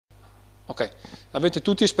Ok, avete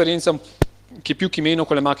tutti esperienza, chi più chi meno,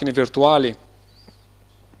 con le macchine virtuali?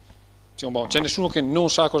 C'è nessuno che non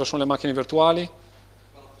sa cosa sono le macchine virtuali?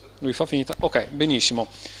 Lui fa finita? Ok, benissimo.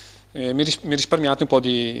 Mi risparmiate un po'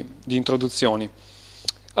 di introduzioni.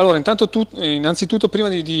 Allora, innanzitutto, prima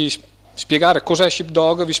di spiegare cos'è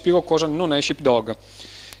Sheepdog, vi spiego cosa non è Sheepdog.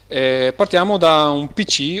 Partiamo da un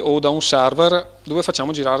PC o da un server dove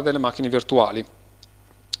facciamo girare delle macchine virtuali.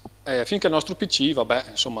 Finché il nostro PC, vabbè,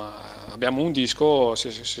 insomma, abbiamo un disco,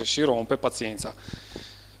 se si rompe, pazienza.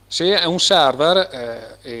 Se è un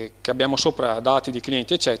server che abbiamo sopra dati di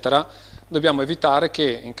clienti, eccetera, dobbiamo evitare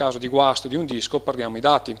che in caso di guasto di un disco perdiamo i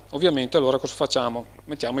dati. Ovviamente allora cosa facciamo?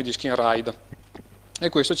 Mettiamo i dischi in RAID e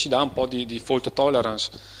questo ci dà un po' di fault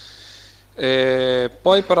tolerance.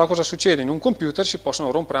 Poi però cosa succede? In un computer si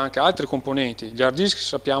possono rompere anche altri componenti. Gli hard disk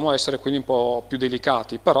sappiamo essere quelli un po' più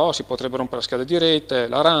delicati, però si potrebbe rompere la scheda di rete,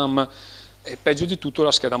 la RAM e peggio di tutto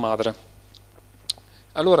la scheda madre.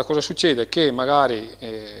 Allora cosa succede? Che magari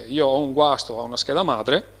io ho un guasto a una scheda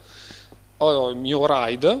madre, ho il mio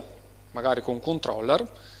RAID, magari con un controller,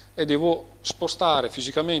 e devo spostare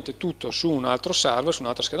fisicamente tutto su un altro server, su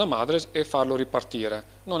un'altra scheda madre e farlo ripartire.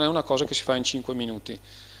 Non è una cosa che si fa in 5 minuti.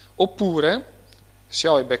 Oppure, se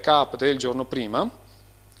ho il backup del giorno prima,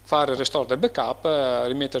 fare il restore del backup,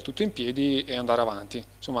 rimettere tutto in piedi e andare avanti.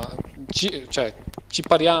 Insomma, ci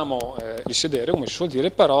pariamo il sedere, come si suol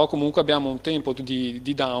dire, però comunque abbiamo un tempo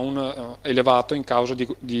di down elevato in causa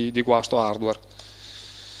di guasto hardware.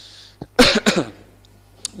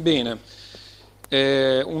 Bene.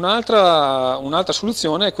 Un'altra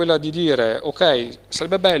soluzione è quella di dire ok,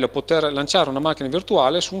 sarebbe bello poter lanciare una macchina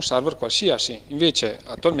virtuale su un server qualsiasi, invece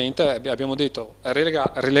attualmente abbiamo detto è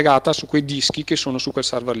relegata su quei dischi che sono su quel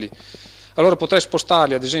server lì. Allora potrei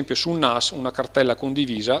spostarli ad esempio su un NAS, una cartella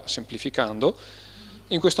condivisa, semplificando.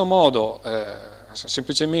 In questo modo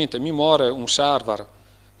semplicemente mi muore un server,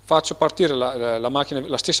 faccio partire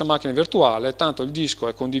la stessa macchina virtuale, tanto il disco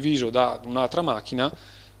è condiviso da un'altra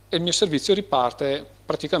macchina e il mio servizio riparte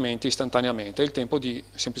praticamente istantaneamente, è il tempo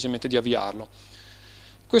semplicemente di avviarlo.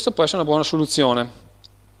 Questo può essere una buona soluzione.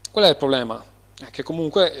 Qual è il problema? È che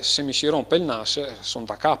comunque se mi si rompe il NAS sono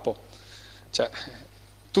da capo, cioè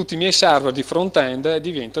tutti i miei server di front-end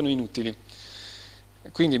diventano inutili.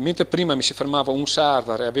 Quindi mentre prima mi si fermava un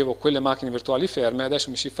server e avevo quelle macchine virtuali ferme, adesso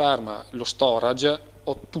mi si ferma lo storage,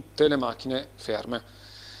 ho tutte le macchine ferme.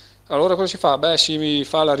 Allora cosa si fa? Beh, si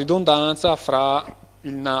fa la ridondanza fra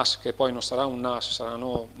il NAS, che poi non sarà un NAS,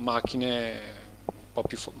 saranno macchine un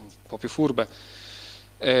po' più furbe,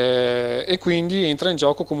 e quindi entra in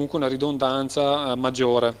gioco comunque una ridondanza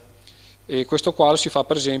maggiore. E questo qua lo si fa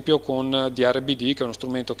per esempio con DRBD, che è uno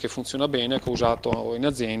strumento che funziona bene, che ho usato in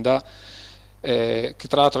azienda, che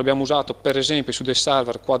tra l'altro abbiamo usato per esempio su dei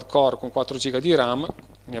server quad core con 4 GB di RAM,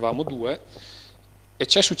 ne avevamo due, e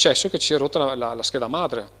c'è successo che ci si è rotta la scheda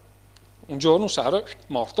madre. Un giorno un server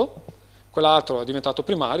morto, quell'altro è diventato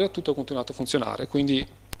primario, tutto ha continuato a funzionare, quindi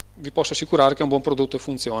vi posso assicurare che è un buon prodotto e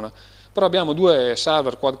funziona. Però abbiamo due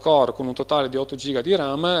server quad core con un totale di 8 GB di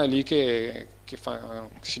RAM lì che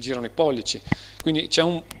si girano i pollici, quindi c'è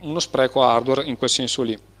uno spreco hardware in quel senso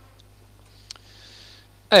lì.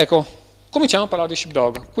 Ecco, cominciamo a parlare di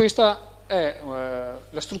Sheepdog. Questa è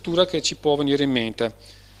la struttura che ci può venire in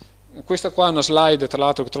mente. Questa qua è una slide, tra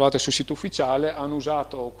l'altro, che trovate sul sito ufficiale. Hanno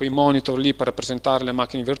usato quei monitor lì per rappresentare le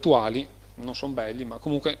macchine virtuali, non sono belli, ma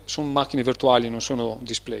comunque sono macchine virtuali, non sono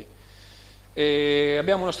display. E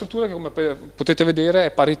abbiamo una struttura che, come potete vedere,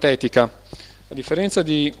 è paritetica. A differenza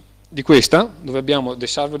di questa, dove abbiamo dei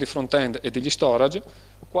server di front-end e degli storage,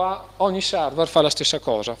 qua ogni server fa la stessa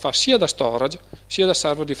cosa, fa sia da storage sia da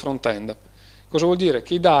server di front-end. Cosa vuol dire?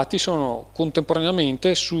 Che i dati sono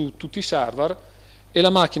contemporaneamente su tutti i server e la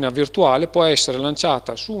macchina virtuale può essere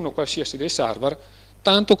lanciata su uno qualsiasi dei server,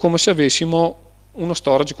 tanto come se avessimo uno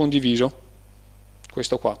storage condiviso,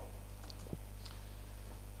 questo qua.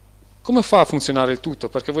 Come fa a funzionare il tutto?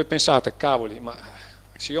 Perché voi pensate, cavoli, ma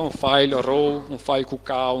se io ho un file RAW, un file QK,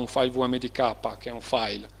 un file VMDK, che è un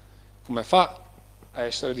file, come fa a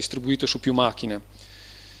essere distribuito su più macchine?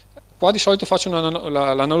 Qua di solito faccio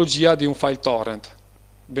l'analogia di un file torrent,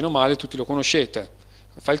 bene o male tutti lo conoscete.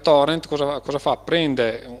 Il file torrent cosa fa?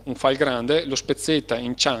 Prende un file grande, lo spezzetta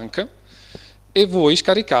in chunk e voi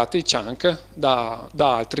scaricate i chunk da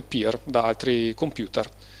altri peer, da altri computer.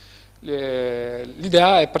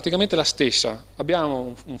 L'idea è praticamente la stessa.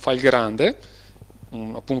 Abbiamo un file grande,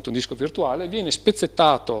 appunto un disco virtuale, viene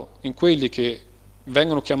spezzettato in quelli che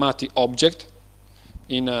vengono chiamati object.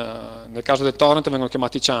 Nel caso del torrent vengono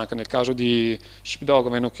chiamati chunk, nel caso di Sheepdog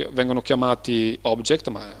vengono chiamati object,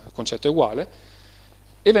 ma il concetto è uguale,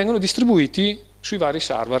 e vengono distribuiti sui vari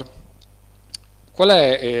server. Qual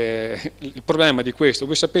è il problema di questo?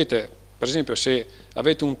 Voi sapete, per esempio, se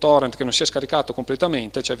avete un torrent che non si è scaricato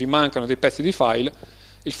completamente, cioè vi mancano dei pezzi di file,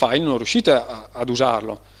 il file non riuscite ad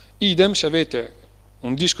usarlo. Idem, se avete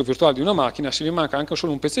un disco virtuale di una macchina, se vi manca anche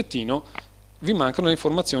solo un pezzettino, vi mancano le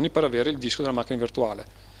informazioni per avere il disco della macchina virtuale.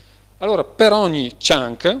 Allora, per ogni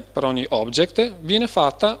chunk, per ogni object, viene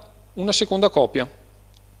fatta una seconda copia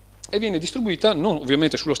e viene distribuita non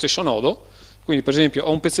ovviamente sullo stesso nodo, quindi per esempio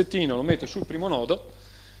ho un pezzettino, lo metto sul primo nodo,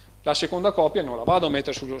 la seconda copia non la vado a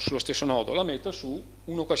mettere sullo stesso nodo, la metto su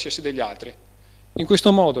uno qualsiasi degli altri. In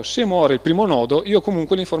questo modo, se muore il primo nodo, io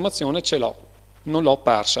comunque l'informazione ce l'ho, non l'ho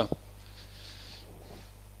persa.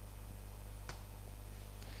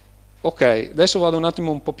 Ok, adesso vado un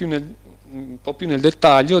attimo un po' più nel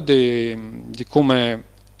dettaglio di come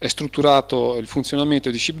è strutturato il funzionamento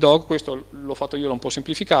di Sheepdog. Questo l'ho fatto io, l'ho un po'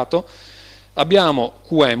 semplificato. Abbiamo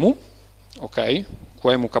QEMU, ok,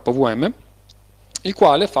 QEMU KVM, il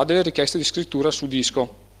quale fa delle richieste di scrittura su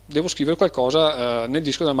disco. Devo scrivere qualcosa nel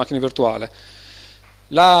disco della macchina virtuale.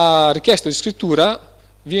 La richiesta di scrittura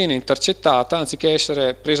viene intercettata, anziché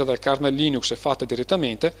essere presa dal kernel Linux e fatta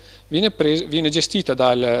direttamente, viene gestita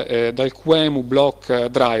dal QEMU block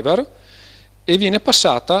driver e viene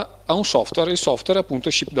passata a un software, il software è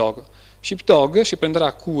appunto Sheepdog. Sheepdog si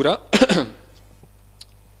prenderà cura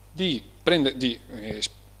di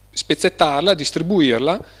spezzettarla,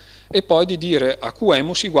 distribuirla e poi di dire a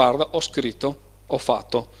QEMU: si guarda, ho scritto, ho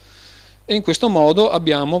fatto. E in questo modo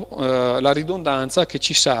abbiamo la ridondanza che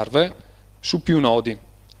ci serve su più nodi.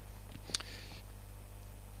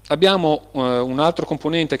 Abbiamo un altro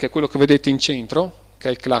componente che è quello che vedete in centro, che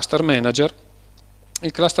è il cluster manager.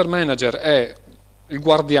 Il cluster manager è il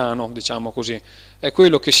guardiano, diciamo così, è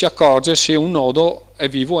quello che si accorge se un nodo è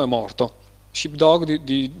vivo o è morto. Sheepdog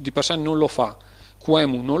di per sé non lo fa,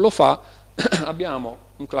 QEMU non lo fa. Abbiamo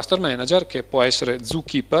un cluster manager che può essere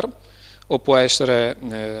Zookeeper o può essere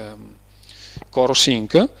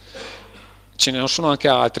CoroSync, ce ne sono anche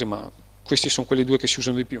altri, ma questi sono quelli due che si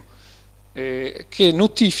usano di più, che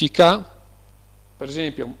notifica, per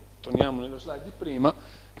esempio, torniamo nello slide di prima,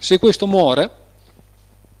 se questo muore,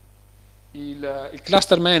 il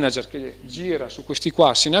cluster manager che gira su questi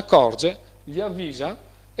qua se ne accorge, li avvisa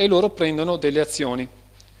e loro prendono delle azioni.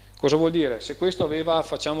 Cosa vuol dire? Se questo aveva,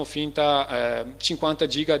 facciamo finta, 50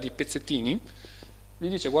 giga di pezzettini, gli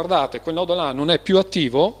dice: guardate, quel nodo là non è più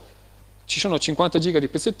attivo, ci sono 50 giga di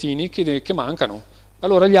pezzettini che mancano.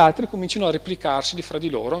 Allora gli altri cominciano a replicarsi fra di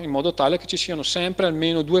loro in modo tale che ci siano sempre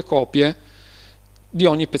almeno 2 copie di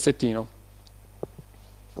ogni pezzettino.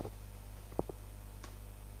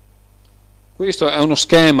 Questo è uno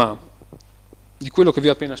schema di quello che vi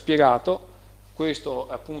ho appena spiegato. Questo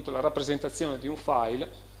è appunto la rappresentazione di un file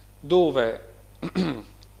dove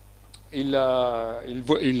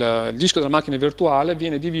il disco della macchina virtuale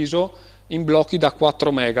viene diviso in blocchi da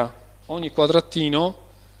 4 mega. Ogni quadratino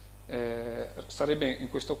sarebbe in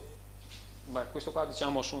questo qua,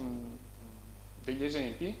 diciamo, sono degli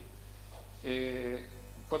esempi. I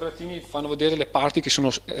quadratini fanno vedere le parti che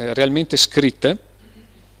sono realmente scritte.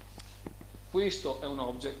 Questo è un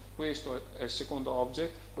object, questo è il secondo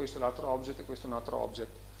object, questo è l'altro object e questo è un altro object.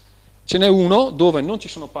 Ce n'è uno dove non ci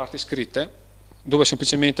sono parti scritte, dove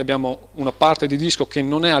semplicemente abbiamo una parte di disco che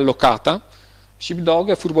non è allocata. Sheepdog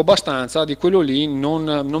è furbo abbastanza, di quello lì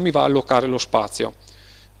non mi va a allocare lo spazio.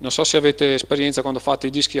 Non so se avete esperienza quando fate i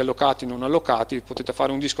dischi allocati e non allocati, potete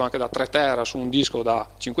fare un disco anche da 3 tera su un disco da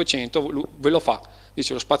 500, ve lo fa,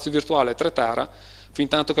 dice lo spazio virtuale è 3 tera, fin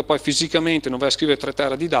tanto che poi fisicamente non vai a scrivere 3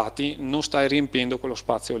 tera di dati, non stai riempiendo quello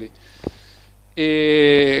spazio lì.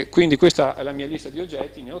 E quindi questa è la mia lista di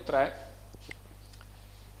oggetti, ne ho 3,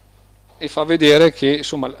 e fa vedere che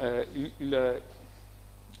insomma il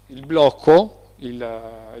blocco,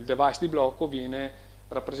 il device di blocco viene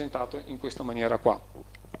rappresentato in questa maniera qua.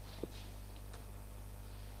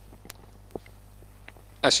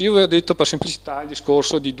 Adesso io vi ho detto per semplicità il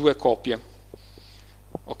discorso di 2 copie,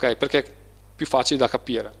 ok? Perché è più facile da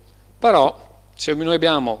capire. Però se noi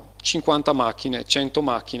abbiamo 50 macchine, 100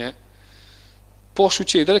 macchine, può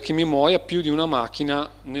succedere che mi muoia più di una macchina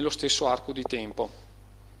nello stesso arco di tempo,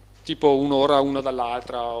 tipo un'ora una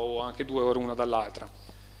dall'altra o anche 2 ore una dall'altra.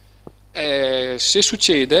 Se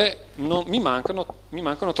succede mi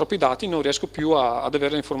mancano troppi dati, non riesco più ad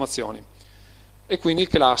avere le informazioni e quindi il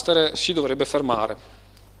cluster si dovrebbe fermare.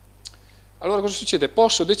 Allora cosa succede?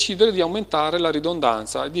 Posso decidere di aumentare la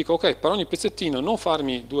ridondanza e dico: ok, per ogni pezzettino non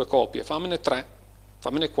farmi 2 copie, fammene 3,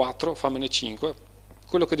 fammene 4, fammene 5,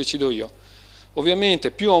 quello che decido io. Ovviamente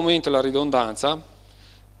più aumenta la ridondanza,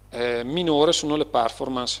 minore sono le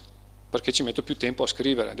performance, perché ci metto più tempo a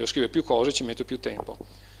scrivere, devo scrivere più cose, ci metto più tempo.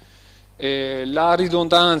 La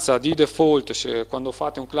ridondanza di default quando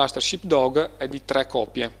fate un cluster Sheepdog è di 3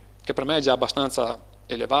 copie, che per me è già abbastanza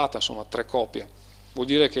elevata, insomma 3 copie. Vuol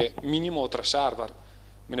dire che minimo 3 server.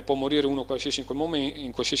 Me ne può morire uno qualsiasi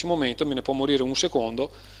in qualsiasi momento, me ne può morire un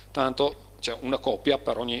secondo, tanto c'è una coppia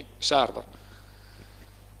per ogni server.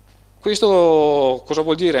 Questo cosa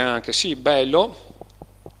vuol dire anche? Sì, bello,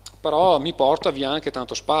 però mi porta via anche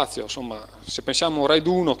tanto spazio. Insomma, se pensiamo a un RAID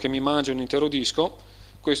 1 che mi mangia un intero disco,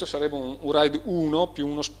 questo sarebbe un RAID 1 più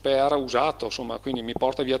uno spare usato, insomma, quindi mi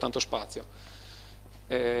porta via tanto spazio.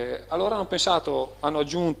 Allora hanno pensato, hanno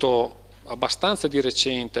aggiunto abbastanza di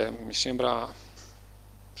recente, mi sembra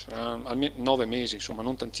almeno 9 mesi, insomma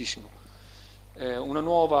non tantissimo, una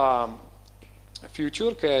nuova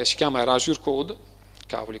feature che si chiama Erasure Code.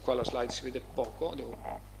 Cavoli, qua la slide si vede poco,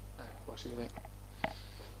 qua si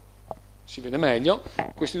vede meglio.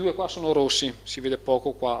 Questi due qua sono rossi, si vede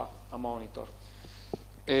poco qua a monitor.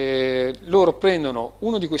 Loro prendono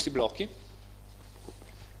uno di questi blocchi,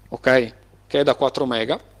 ok, che è da 4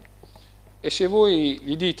 mega, e se voi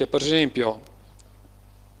gli dite per esempio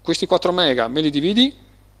questi 4 mega me li dividi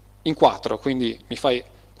in 4, quindi mi fai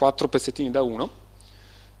 4 pezzettini da 1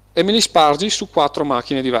 e me li spargi su 4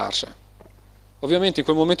 macchine diverse. Ovviamente in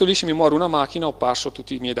quel momento lì se mi muore una macchina ho perso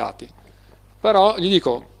tutti i miei dati, però gli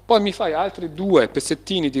dico poi mi fai altri 2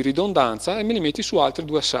 pezzettini di ridondanza e me li metti su altri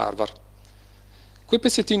 2 server. Quei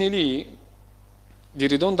pezzettini lì di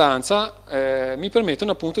ridondanza mi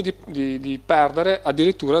permettono appunto di perdere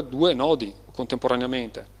addirittura 2 nodi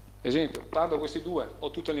contemporaneamente. Esempio, perdo questi 2,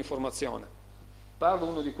 ho tutta l'informazione, perdo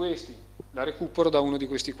uno di questi, la recupero da uno di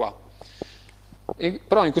questi qua.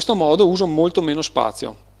 Però in questo modo uso molto meno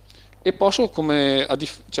spazio e posso,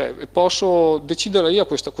 posso decidere io a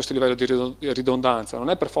questo livello di ridondanza. Non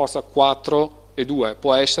è per forza 4 e 2,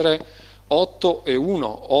 può essere 8 e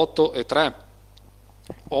 1, 8 e 3,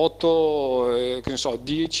 8, che ne so,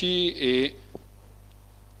 10 e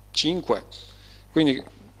 5. Quindi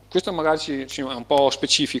questo magari è un po'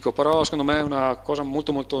 specifico, però secondo me è una cosa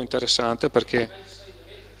molto molto interessante perché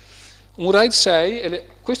un RAID 6,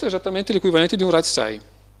 questo è esattamente l'equivalente di un RAID 6.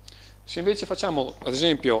 Se invece facciamo ad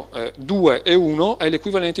esempio 2 e 1 è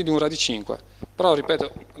l'equivalente di un RAID 5. Però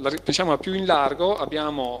ripeto, pensiamola più in largo,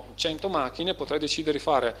 abbiamo 100 macchine, potrei decidere di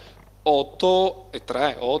fare 8 e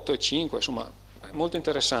 3, 8 e 5, insomma è molto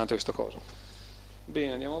interessante questa cosa.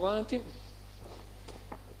 Bene, andiamo avanti.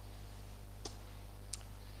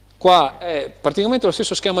 Qua è praticamente lo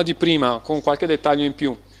stesso schema di prima, con qualche dettaglio in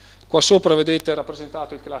più. Qua sopra vedete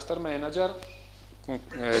rappresentato il cluster manager,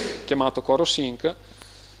 chiamato CoroSync.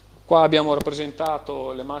 Qua abbiamo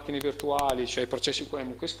rappresentato le macchine virtuali, cioè i processi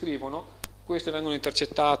QEMU che scrivono. Queste vengono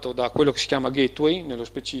intercettate da quello che si chiama gateway, nello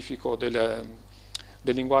specifico del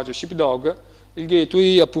linguaggio Sheepdog. Il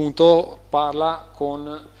gateway appunto parla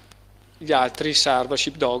con gli altri server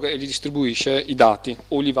Sheepdog e gli distribuisce i dati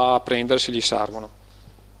o li va a prendere se gli servono.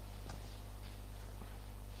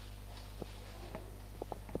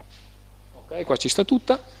 Ok, qua ci sta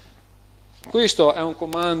tutta. Questo è un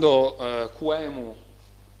comando QEMU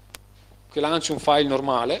che lancia un file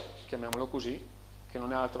normale, chiamiamolo così, che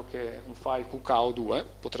non è altro che un file QKO2,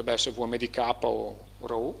 potrebbe essere VMDK o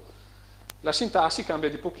RAW. La sintassi cambia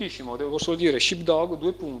di pochissimo, devo solo dire Sheepdog,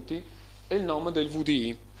 2 punti, e il nome del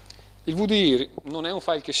VDI. Il VDI non è un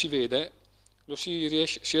file che si vede, si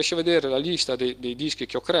riesce a vedere la lista dei dischi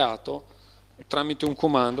che ho creato tramite un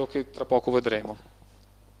comando che tra poco vedremo.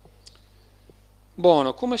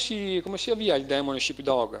 Buono, come si avvia il demone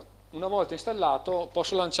Sheepdog? Una volta installato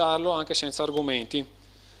posso lanciarlo anche senza argomenti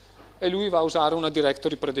e lui va a usare una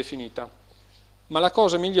directory predefinita. Ma la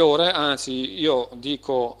cosa migliore, anzi io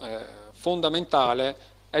dico fondamentale,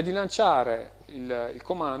 è di lanciare il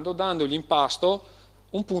comando dandogli in pasto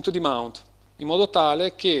un punto di mount, in modo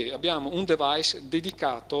tale che abbiamo un device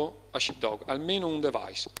dedicato a Sheepdog, almeno un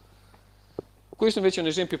device. Questo invece è un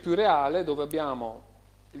esempio più reale dove abbiamo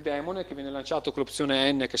il demone che viene lanciato con l'opzione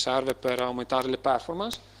N che serve per aumentare le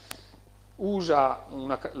performance, usa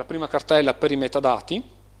la prima cartella per i metadati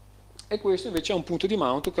e questo invece è un punto di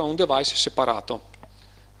mount che ha un device separato.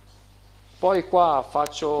 Poi qua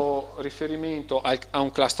faccio riferimento a un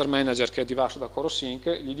cluster manager che è diverso da CoroSync,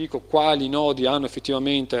 gli dico quali nodi hanno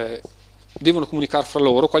effettivamente, devono comunicare fra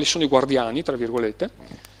loro, quali sono i guardiani, tra virgolette,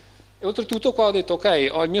 e oltretutto qua ho detto ok,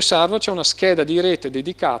 ho il mio server, c'è una scheda di rete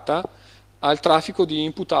dedicata al traffico di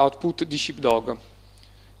input-output di Sheepdog.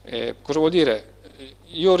 Cosa vuol dire?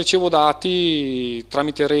 Io ricevo dati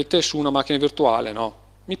tramite rete su una macchina virtuale, no?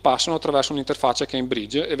 Mi passano attraverso un'interfaccia che è in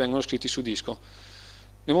bridge e vengono scritti su disco.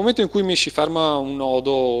 Nel momento in cui mi si ferma un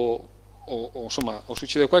nodo o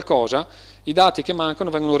succede qualcosa, i dati che mancano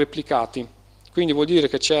vengono replicati Quindi vuol dire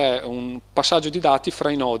che c'è un passaggio di dati fra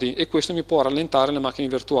i nodi e questo mi può rallentare le macchine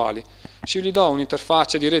virtuali. Se io gli do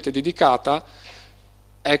un'interfaccia di rete dedicata,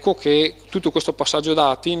 ecco che tutto questo passaggio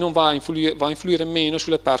dati non va a influire meno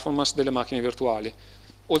sulle performance delle macchine virtuali.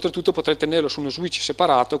 Oltretutto potrei tenerlo su uno switch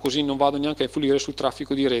separato, così non vado neanche a influire sul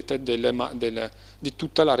traffico di rete di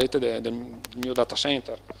tutta la rete del mio data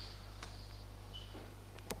center.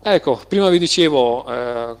 Ecco, prima vi dicevo,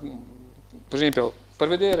 per esempio, per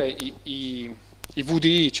vedere i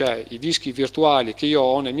VDI, cioè i dischi virtuali che io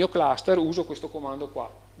ho nel mio cluster, uso questo comando qua,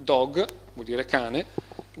 dog, vuol dire cane,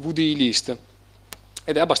 VDI list.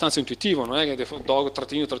 Ed è abbastanza intuitivo, non è che dog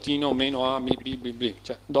trattino trattino meno a b, b, b,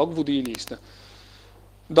 cioè dog VDI list.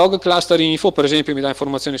 Dog cluster info, per esempio, mi dà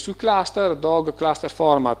informazioni sul cluster, dog cluster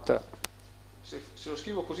format, se lo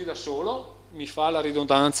scrivo così da solo, mi fa la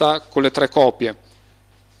ridondanza con le 3 copie.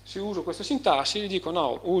 Se uso questa sintassi, gli dico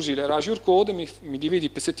no, usi l'Erasure Code, mi dividi i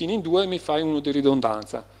pezzettini in 2 e mi fai uno di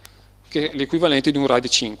ridondanza, che è l'equivalente di un RAID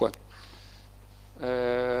 5.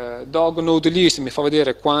 Dog node list mi fa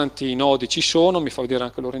vedere quanti nodi ci sono, mi fa vedere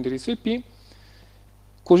anche il loro indirizzo IP.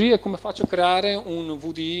 Così è come faccio a creare un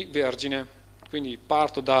VDI vergine. Quindi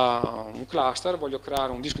parto da un cluster, voglio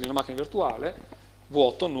creare un disco di una macchina virtuale,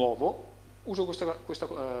 vuoto, nuovo, uso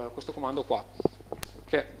questo comando qua,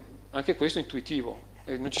 che anche questo è intuitivo.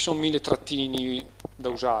 Non ci sono 1000 trattini da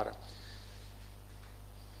usare.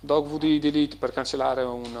 Dog VD delete per cancellare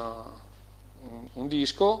un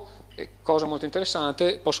disco, e cosa molto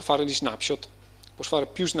interessante, posso fare gli snapshot, posso fare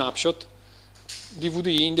più snapshot di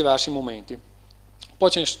VDI in diversi momenti. Poi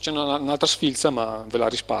c'è un'altra sfilza, ma ve la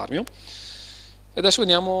risparmio. E adesso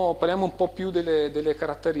parliamo un po' più delle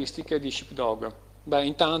caratteristiche di Sheepdog. Beh,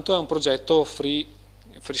 intanto è un progetto free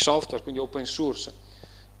software, quindi open source,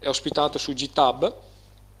 è ospitato su GitHub.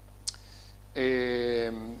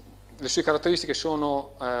 E le sue caratteristiche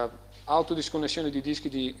sono autodisconnessione di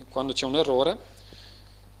dischi quando c'è un errore.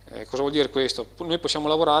 Cosa vuol dire questo? Noi possiamo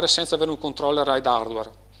lavorare senza avere un controller RAID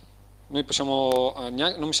hardware. Non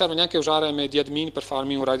mi serve neanche usare MD-admin per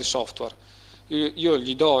farmi un RAID software. Io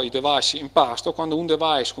gli do i device in pasto, quando un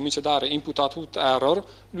device comincia a dare input-output error,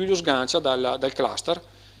 lui lo sgancia dal cluster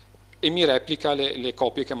e mi replica le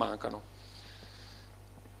copie che mancano.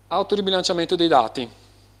 Autoribilanciamento dei dati.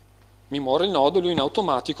 Mi muore il nodo, lui in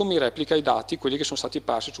automatico mi replica i dati, quelli che sono stati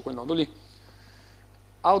persi su quel nodo lì.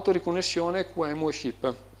 Autoriconnessione QEMU e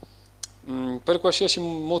SHIP. Per qualsiasi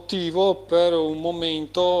motivo, per un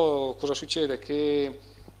momento, cosa succede? Che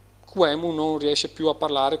QEMU non riesce più a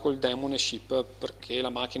parlare col daemon e SHIP perché la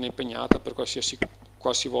macchina è impegnata per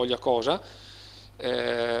qualsivoglia cosa.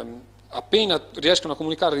 Appena riescono a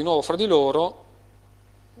comunicare di nuovo fra di loro,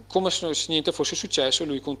 come se niente fosse successo,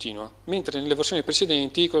 lui continua. Mentre nelle versioni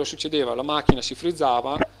precedenti cosa succedeva? La macchina si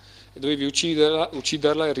frizzava e dovevi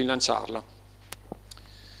ucciderla e rilanciarla.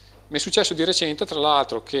 Mi è successo di recente, tra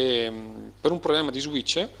l'altro, che per un problema di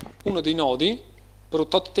switch, uno dei nodi per un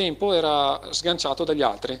tot tempo era sganciato dagli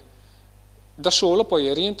altri. Da solo poi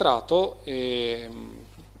è rientrato e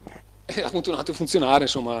ha continuato a funzionare,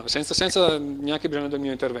 insomma, senza neanche bisogno del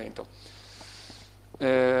mio intervento.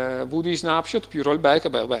 VD snapshot più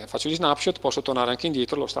rollback, faccio gli snapshot, posso tornare anche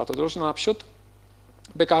indietro allo stato dello snapshot.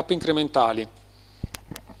 Backup incrementali.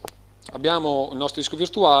 Abbiamo il nostro disco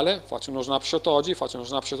virtuale, faccio uno snapshot oggi, faccio uno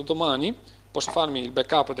snapshot domani, posso farmi il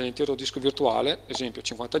backup dell'intero disco virtuale, esempio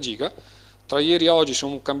 50 giga, tra ieri e oggi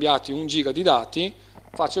sono cambiati 1 giga di dati,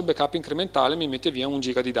 faccio il backup incrementale e mi mette via 1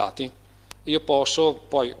 giga di dati. Io posso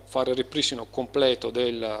poi fare il ripristino completo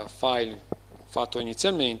del file fatto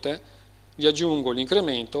inizialmente, gli aggiungo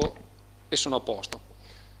l'incremento e sono a posto,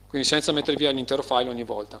 quindi senza mettere via l'intero file ogni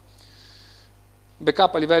volta.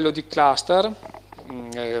 Backup a livello di cluster,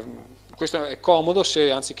 questo è comodo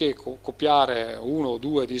se anziché copiare 1 o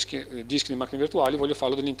 2 dischi di macchine virtuali voglio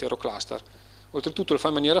farlo dell'intero cluster. Oltretutto lo fa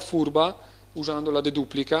in maniera furba usando la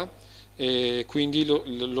deduplica e quindi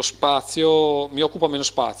lo spazio mi occupa meno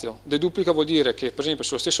spazio. Deduplica vuol dire che per esempio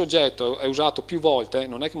se lo stesso oggetto è usato più volte,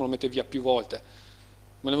 non è che me lo mette via più volte,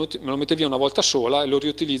 me lo mette via una volta sola e lo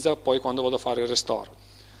riutilizza poi quando vado a fare il restore.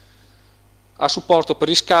 Ha supporto per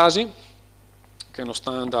i scasi, che è uno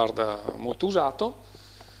standard molto usato.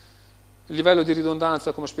 Il livello di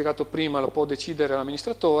ridondanza, come ho spiegato prima, lo può decidere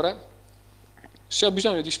l'amministratore. Se ho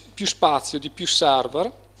bisogno di più spazio, di più server,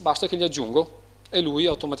 basta che li aggiungo e lui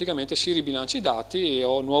automaticamente si ribilancia i dati e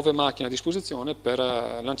ho nuove macchine a disposizione per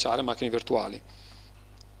lanciare macchine virtuali.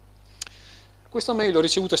 Questa mail l'ho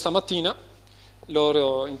ricevuta stamattina,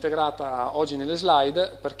 l'ho integrata oggi nelle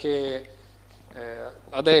slide perché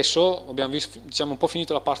adesso abbiamo diciamo, un po'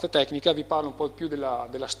 finito la parte tecnica, vi parlo un po' più della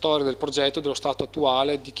storia del progetto, dello stato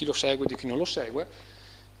attuale, di chi lo segue e di chi non lo segue.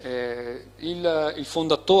 Il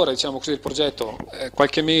fondatore, diciamo così, del progetto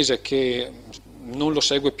qualche mese che non lo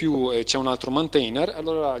segue più e c'è un altro maintainer,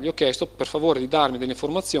 allora gli ho chiesto per favore di darmi delle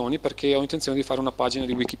informazioni perché ho intenzione di fare una pagina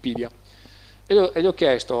di Wikipedia e gli ho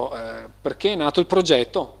chiesto perché è nato il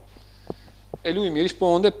progetto e lui mi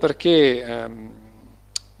risponde perché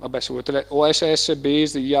vabbè, se volete, OSS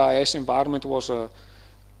based IaaS environment was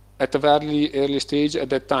at a very early stage at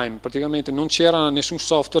that time, praticamente non c'era nessun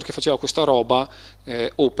software che faceva questa roba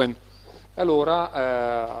open.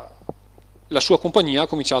 Allora la sua compagnia ha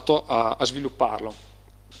cominciato a svilupparlo.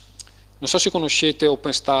 Non so se conoscete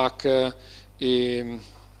OpenStack e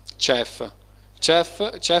Chef.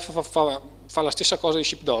 Chef fa la stessa cosa di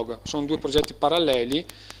Sheepdog, sono due progetti paralleli.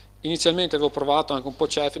 Inizialmente avevo provato anche un po'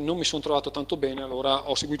 Chef, non mi sono trovato tanto bene, allora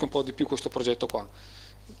ho seguito un po' di più questo progetto qua.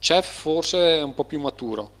 Chef forse è un po' più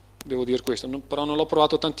maturo, devo dire questo, però non l'ho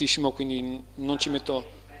provato tantissimo, quindi non ci metto...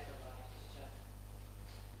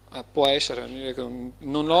 può essere,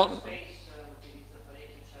 non l'ho...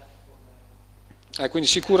 quindi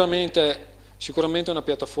sicuramente è una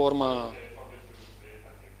piattaforma...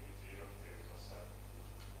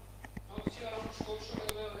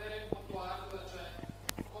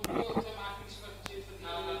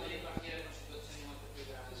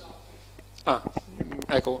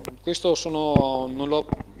 ecco, questo non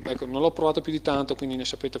l'ho provato più di tanto, quindi ne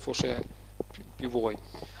sapete forse più voi.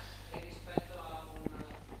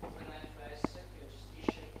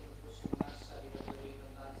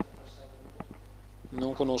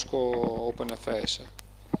 Non conosco OpenFS,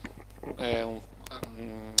 è un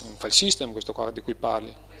file system questo qua di cui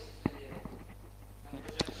parli.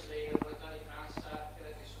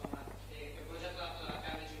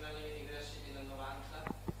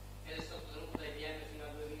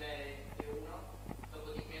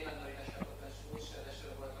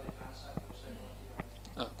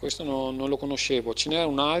 Questo non lo conoscevo, ce n'era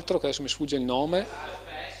un altro che adesso mi sfugge il nome,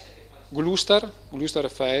 Gluster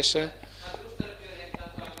FS.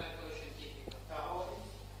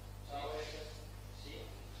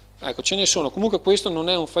 Ecco, ce ne sono, comunque questo non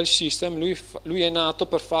è un file system, lui è nato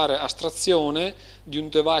per fare astrazione di un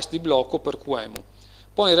device di blocco per QEMU.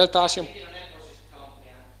 Poi in realtà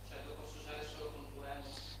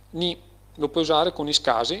lo puoi usare con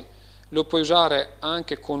iscasi, lo puoi usare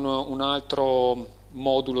anche con un altro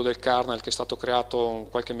modulo del kernel che è stato creato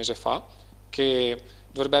qualche mese fa, che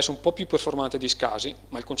dovrebbe essere un po' più performante di iscasi,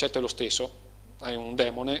 ma il concetto è lo stesso. Hai un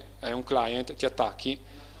demone, hai un client, ti attacchi.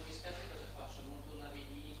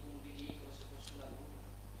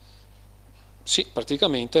 Sì,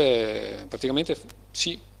 praticamente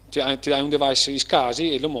sì, ti hai un device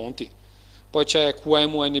iscasi e lo monti. Poi c'è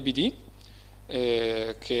QEMU NBD,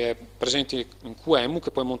 che è presente in QEMU,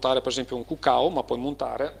 che puoi montare per esempio un QKO, ma puoi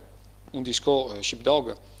montare un disco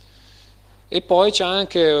Sheepdog. E poi c'è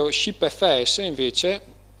anche SheepFS invece,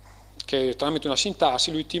 che tramite una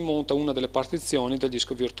sintassi lui ti monta una delle partizioni del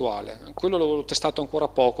disco virtuale. Quello l'ho testato ancora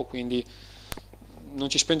poco, quindi non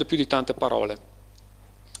ci spendo più di tante parole.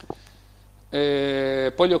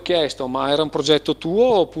 Poi gli ho chiesto, ma era un progetto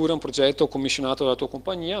tuo oppure un progetto commissionato dalla tua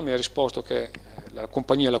compagnia? Mi ha risposto che la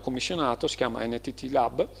compagnia l'ha commissionato, si chiama NTT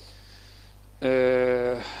Lab.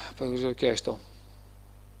 Poi cosa ho chiesto?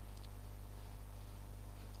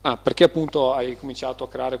 Perché appunto hai cominciato a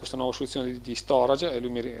creare questa nuova soluzione di storage, e lui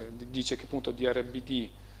mi dice che appunto DRBD,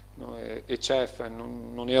 no, e CEF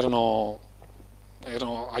non erano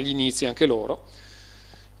agli inizi anche loro.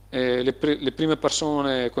 Le prime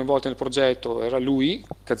persone coinvolte nel progetto era lui,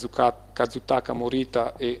 Kazutaka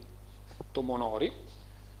Morita e Tomonori,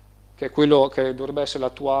 che è quello che dovrebbe essere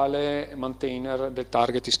l'attuale maintainer del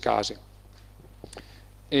target iscasi.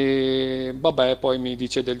 E vabbè, poi mi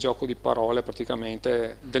dice del gioco di parole,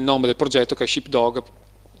 praticamente del nome del progetto, che è Sheepdog,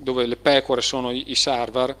 dove le pecore sono i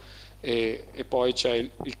server e poi c'è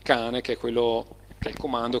il cane che è il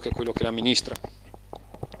comando, che è quello che l'amministra.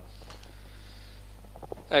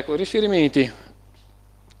 Ecco, riferimenti.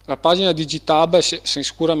 La pagina di GitHub è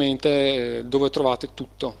sicuramente dove trovate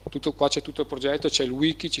tutto. Qua c'è tutto il progetto, c'è il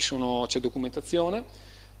wiki, c'è documentazione,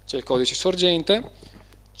 c'è il codice sorgente,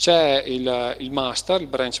 c'è il master, il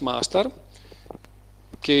branch master,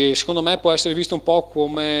 che secondo me può essere visto un po'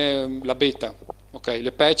 come la beta. Okay,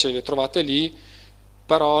 le patch le trovate lì,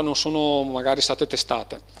 però non sono magari state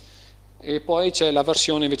testate. E poi c'è la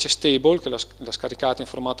versione invece stable, che l'ha scaricata in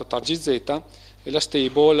formato targz, e la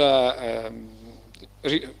stable,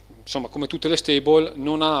 insomma, come tutte le stable,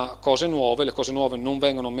 non ha cose nuove, le cose nuove non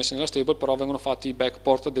vengono messe nella stable, però vengono fatti i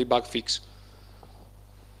backport dei bug fix.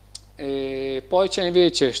 E poi c'è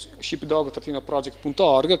invece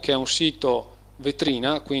sheepdog-project.org, che è un sito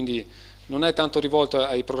vetrina, quindi non è tanto rivolto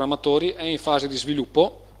ai programmatori, è in fase di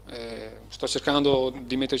sviluppo, sto cercando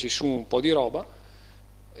di metterci su un po' di roba,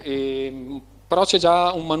 però c'è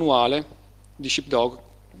già un manuale di Sheepdog,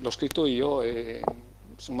 l'ho scritto io, e,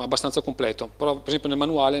 insomma, abbastanza completo, però per esempio nel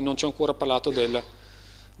manuale non c'è ancora parlato della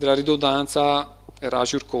ridondanza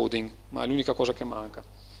Erasure Coding, ma è l'unica cosa che manca.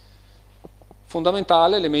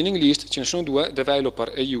 Fondamentale, le mailing list, ce ne sono due,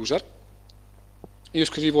 developer e user. Io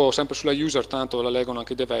scrivo sempre sulla user, tanto la leggono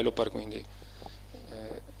anche i developer, quindi.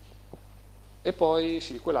 E poi,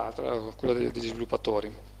 sì, quell'altra, quella degli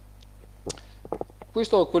sviluppatori.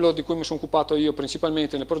 Questo è quello di cui mi sono occupato io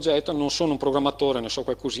principalmente nel progetto, non sono un programmatore, ne so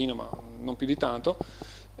qualcosina, ma non più di tanto.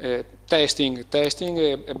 Testing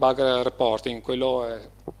e bug reporting, quello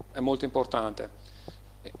è molto importante.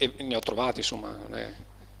 E ne ho trovati, insomma, non è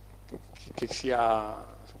che sia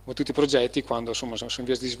come tutti i progetti, quando insomma, sono in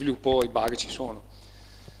via di sviluppo i bug ci sono.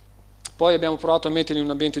 Poi abbiamo provato a metterli in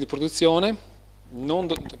un ambiente di produzione,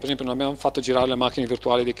 per esempio non abbiamo fatto girare le macchine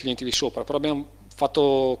virtuali dei clienti di sopra, però abbiamo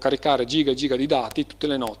fatto caricare giga e giga di dati tutte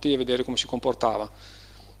le notti e vedere come si comportava.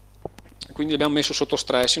 Quindi abbiamo messo sotto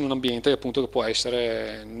stress in un ambiente appunto che può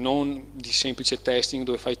essere non di semplice testing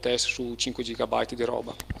dove fai test su 5 GB di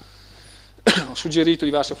roba. Ho suggerito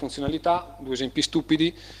diverse funzionalità, due esempi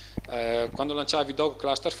stupidi. Quando lanciavi Dog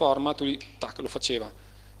Cluster Format, lui tac, lo faceva,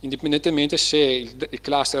 indipendentemente se il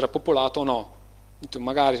cluster era popolato o no.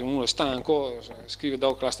 Magari se uno è stanco, scrive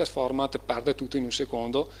Dog Cluster Format e perde tutto in un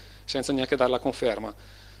secondo senza neanche dare la conferma.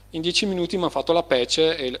 In 10 minuti mi hanno fatto la patch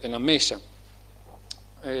e l'hanno messa.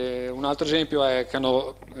 Un altro esempio è che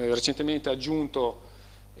hanno recentemente aggiunto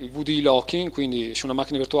il VD locking, quindi se una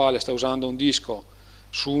macchina virtuale sta usando un disco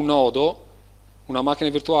su un nodo, una macchina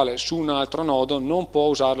virtuale su un altro nodo non può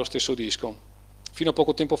usare lo stesso disco. Fino a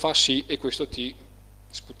poco tempo fa sì, e questo ti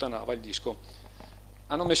sputtanava il disco.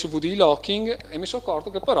 Hanno messo il VD locking e mi sono accorto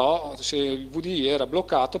che però se il VD era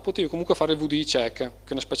bloccato potevi comunque fare il VD check, che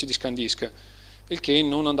è una specie di scan disk, il che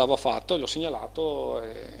non andava fatto, l'ho segnalato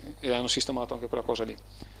e hanno sistemato anche quella cosa lì.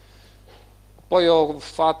 Poi ho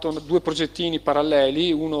fatto due progettini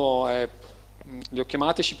paralleli, uno li ho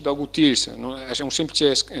chiamati Sheepdog Utils, è un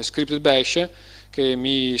semplice script bash che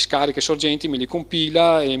mi scarica i sorgenti, me li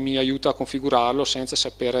compila e mi aiuta a configurarlo senza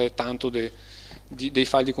sapere tanto dei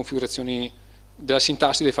file di configurazione, della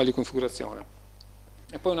sintassi dei file di configurazione.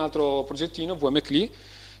 E poi un altro progettino, VMCLI,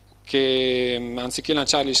 che anziché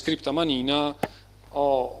lanciare gli script a manina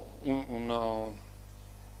ho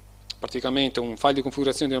praticamente un file di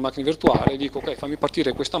configurazione di una macchina virtuale, dico ok, fammi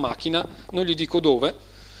partire questa macchina, non gli dico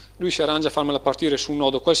dove, lui si arrangia a farmela partire su un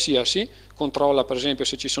nodo qualsiasi, controlla per esempio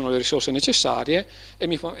se ci sono le risorse necessarie e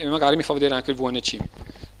magari mi fa vedere anche il VNC.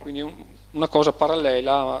 Quindi una cosa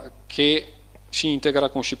parallela che si integra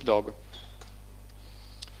con Sheepdog.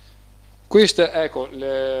 Questa, ecco,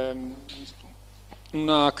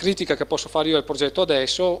 una critica che posso fare io al progetto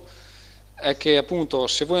adesso è che appunto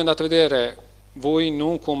se voi andate a vedere, voi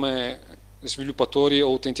non come sviluppatori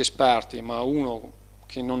o utenti esperti, ma uno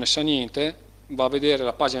che non ne sa niente, va a vedere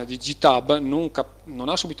la pagina di GitHub, non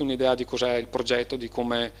ha subito un'idea di cos'è il progetto, di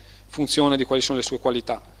come funziona, di quali sono le sue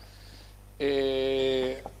qualità.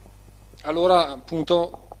 E allora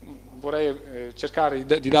appunto vorrei cercare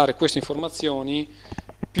di dare queste informazioni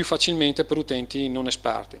più facilmente per utenti non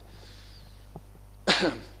esperti.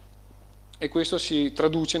 E questo si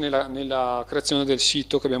traduce nella creazione del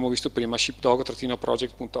sito che abbiamo visto prima,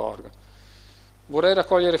 sheepdog-project.org. Vorrei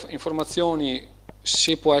raccogliere informazioni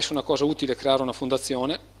se può essere una cosa utile creare una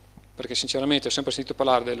fondazione, perché sinceramente ho sempre sentito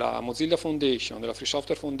parlare della Mozilla Foundation, della Free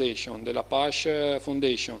Software Foundation, della Apache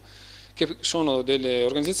Foundation, che sono delle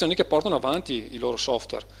organizzazioni che portano avanti i loro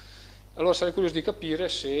software. Allora sarei curioso di capire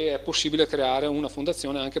se è possibile creare una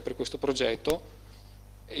fondazione anche per questo progetto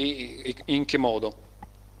e in che modo.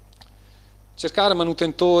 Cercare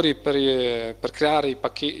manutentori per creare i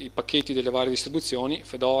pacchetti delle varie distribuzioni,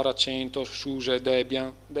 Fedora, CentOS, SUSE,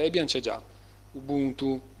 Debian c'è già,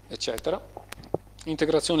 Ubuntu, eccetera.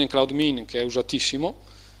 Integrazione in CloudMin, che è usatissimo.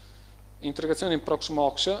 Integrazione in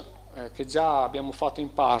Proxmox, che già abbiamo fatto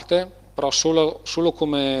in parte, però solo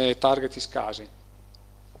come target scasi.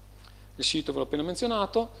 Il sito ve l'ho appena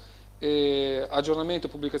menzionato. Aggiornamento e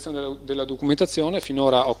pubblicazione della documentazione.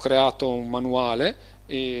 Finora ho creato un manuale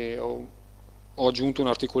e ho aggiunto un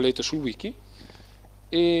articoletto sul wiki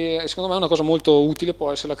e secondo me una cosa molto utile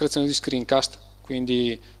può essere la creazione di screencast,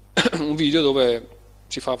 quindi un video dove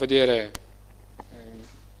si fa vedere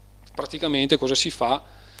praticamente cosa si fa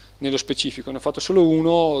nello specifico. Ne ho fatto solo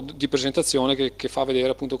uno di presentazione che fa vedere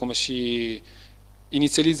appunto come si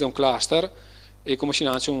inizializza un cluster e come si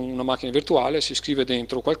lancia una macchina virtuale, si scrive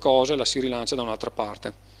dentro qualcosa e la si rilancia da un'altra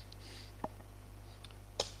parte.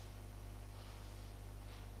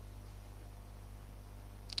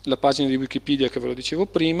 la pagina di Wikipedia che ve lo dicevo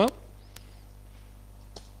prima.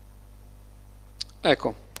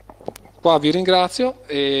 Ecco, qua vi ringrazio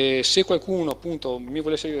e se qualcuno appunto mi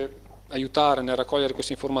volesse aiutare nel raccogliere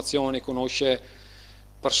queste informazioni, conosce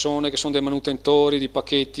persone che sono dei manutentori di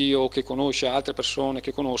pacchetti o che conosce altre persone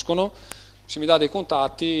che conoscono, se mi dà dei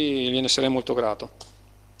contatti gliene sarei molto grato.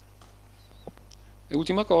 E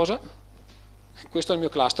ultima cosa, questo è il mio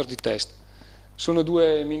cluster di test. Sono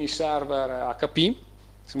due mini server HP,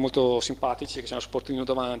 molto simpatici, che c'è uno sportino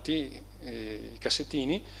davanti, i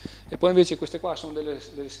cassettini, e poi invece queste qua sono delle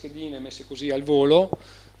schedine messe così al volo,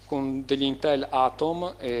 con degli Intel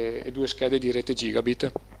Atom e due schede di rete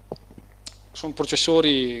gigabit. Sono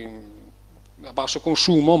processori a basso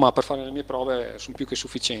consumo, ma per fare le mie prove sono più che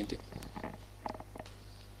sufficienti.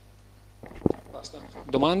 Basta.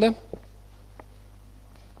 Domande?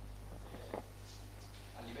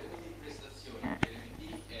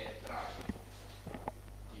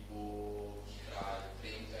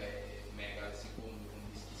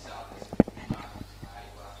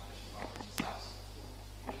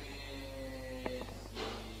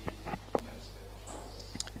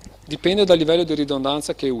 Dipende dal livello di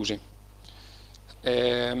ridondanza che usi.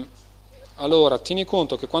 Allora, tieni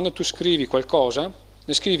conto che quando tu scrivi qualcosa,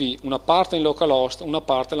 ne scrivi una parte in localhost, una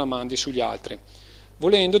parte la mandi sugli altri.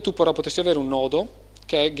 Volendo, tu però potresti avere un nodo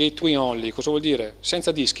che è gateway only, cosa vuol dire?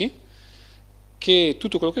 Senza dischi, che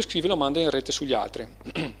tutto quello che scrivi lo manda in rete sugli altri.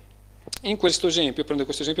 In questo esempio, prendo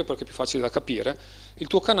questo esempio perché è più facile da capire, il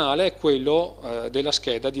tuo canale è quello della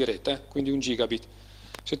scheda di rete, quindi 1 gigabit.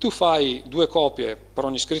 Se tu fai 2 copie per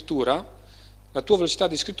ogni scrittura, la tua velocità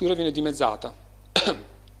di scrittura viene dimezzata,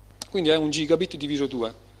 quindi è 1 gigabit diviso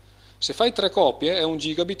 2. Se fai 3 copie è 1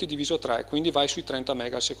 gigabit diviso 3, quindi vai sui 30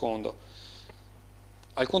 mega al secondo.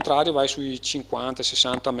 Al contrario vai sui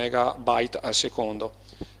 50-60 megabyte al secondo.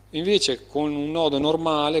 Invece con un nodo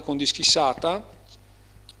normale, con dischi SATA,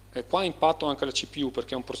 qua impatto anche la CPU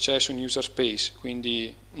perché è un processo in user space,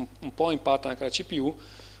 quindi un po' impatta anche la CPU,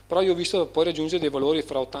 però io ho visto poi raggiungere dei valori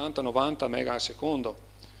fra 80-90 mega al secondo.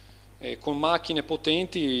 E con macchine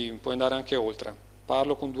potenti puoi andare anche oltre,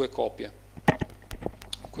 parlo con 2 copie.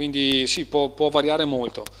 Quindi sì, può variare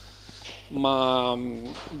molto, ma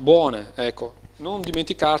buone, ecco. Non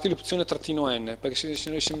dimenticarti l'opzione "-n", perché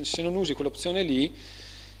se non usi quell'opzione lì,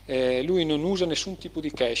 lui non usa nessun tipo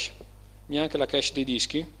di cache, neanche la cache dei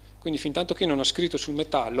dischi, quindi fin tanto che non ha scritto sul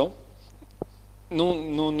metallo,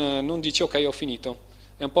 non dice ok, ho finito.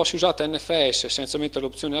 È un po' se usate NFS senza mettere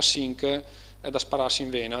l'opzione async, è da spararsi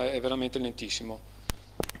in vena, è veramente lentissimo.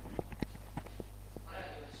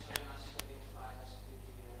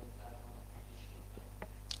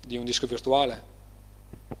 Di un disco virtuale?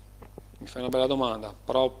 Mi fai una bella domanda,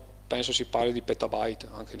 però penso si parli di petabyte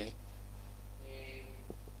anche lì.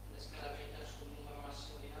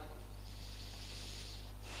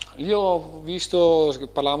 Lì ho visto che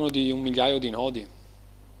parlavano di 1 migliaio di nodi.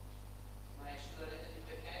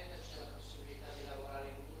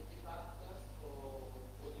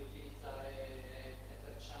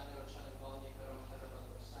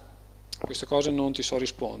 Queste cose non ti so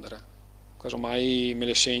rispondere, casomai me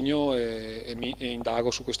le segno e indago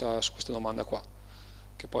su questa domanda qua,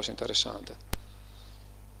 che può essere interessante.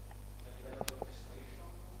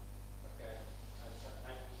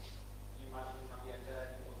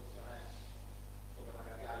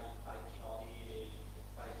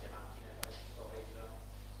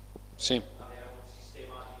 Sì.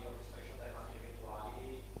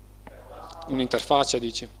 Un'interfaccia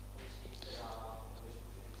dici?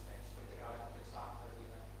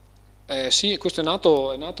 Sì, questo è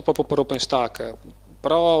nato proprio per OpenStack,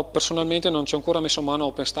 però personalmente non ci ho ancora messo mano a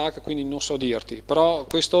OpenStack, quindi non so dirti, però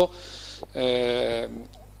questo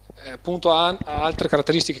appunto ha altre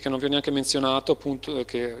caratteristiche che non vi ho neanche menzionato, appunto,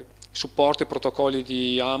 che supporta i protocolli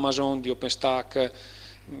di Amazon, di OpenStack,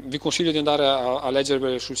 vi consiglio di andare a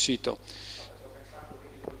leggervele sul sito.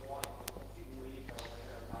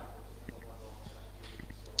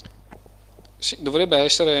 Sì, dovrebbe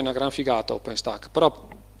essere una gran figata OpenStack, però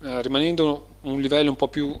rimanendo un livello un po'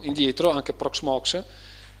 più indietro, anche Proxmox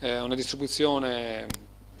è una distribuzione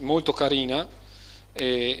molto carina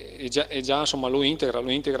e già insomma, lo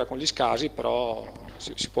integra con gli scasi, però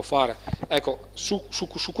si può fare. Ecco, su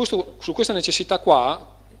questa necessità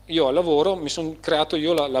qua, io al lavoro mi sono creato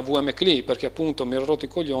io la VMCLI, perché appunto mi ero rotto i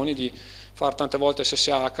coglioni di fare tante volte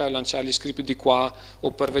SSH, lanciare gli script di qua, o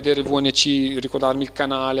per vedere il VNC, ricordarmi il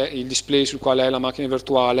canale, il display sul quale è la macchina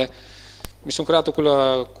virtuale. Mi sono creato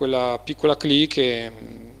quella piccola CLI che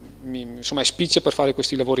insomma, è spiccia per fare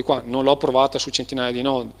questi lavori qua. Non l'ho provata su centinaia di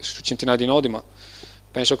nodi, ma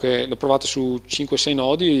penso che l'ho provata su 5-6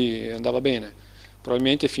 nodi e andava bene.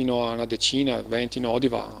 probabilmente fino a una decina, 20 nodi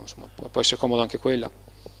va, insomma, può essere comodo anche quella.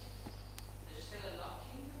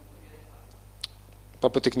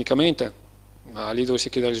 Proprio tecnicamente, ma lì dove si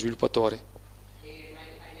chiede agli sviluppatori.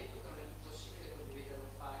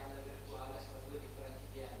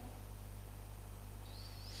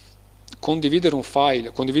 Condividere un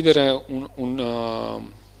file, condividere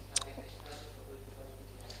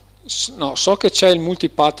no, so che c'è il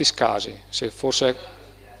multi-party SCSI, se forse...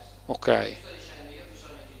 Ok.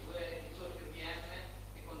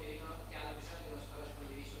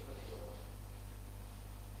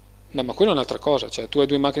 Beh, ma quella è un'altra cosa, cioè tu hai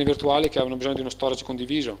due macchine virtuali che hanno bisogno di uno storage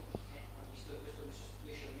condiviso.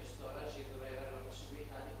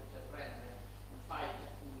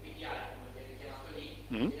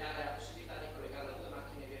 Mm?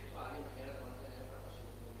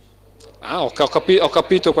 Ah, ho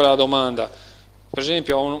capito qual è la domanda. Per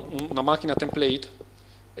esempio ho una macchina template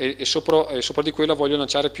e sopra di quella voglio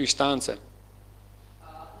lanciare più istanze.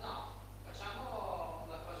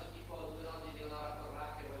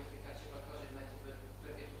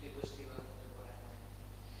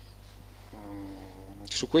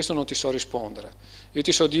 Su questo non ti so rispondere. Io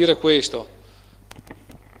ti so dire questo.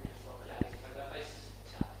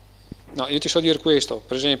 No, io ti so dire questo,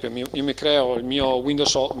 per esempio io mi creo il mio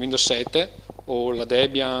Windows 7 o la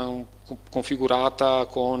Debian configurata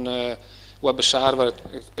con web server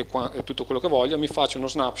e tutto quello che voglio, mi faccio uno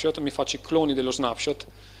snapshot, mi faccio i cloni dello snapshot,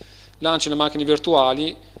 lancio le macchine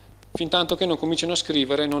virtuali, fin tanto che non cominciano a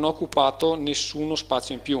scrivere non ho occupato nessuno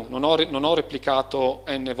spazio in più, non ho replicato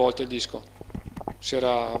n volte il disco.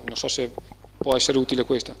 Non so se può essere utile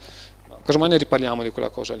questo. Cosa mai ne riparliamo di quella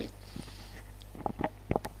cosa lì?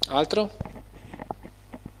 Altro?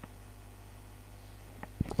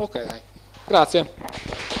 Ok, dai. Grazie.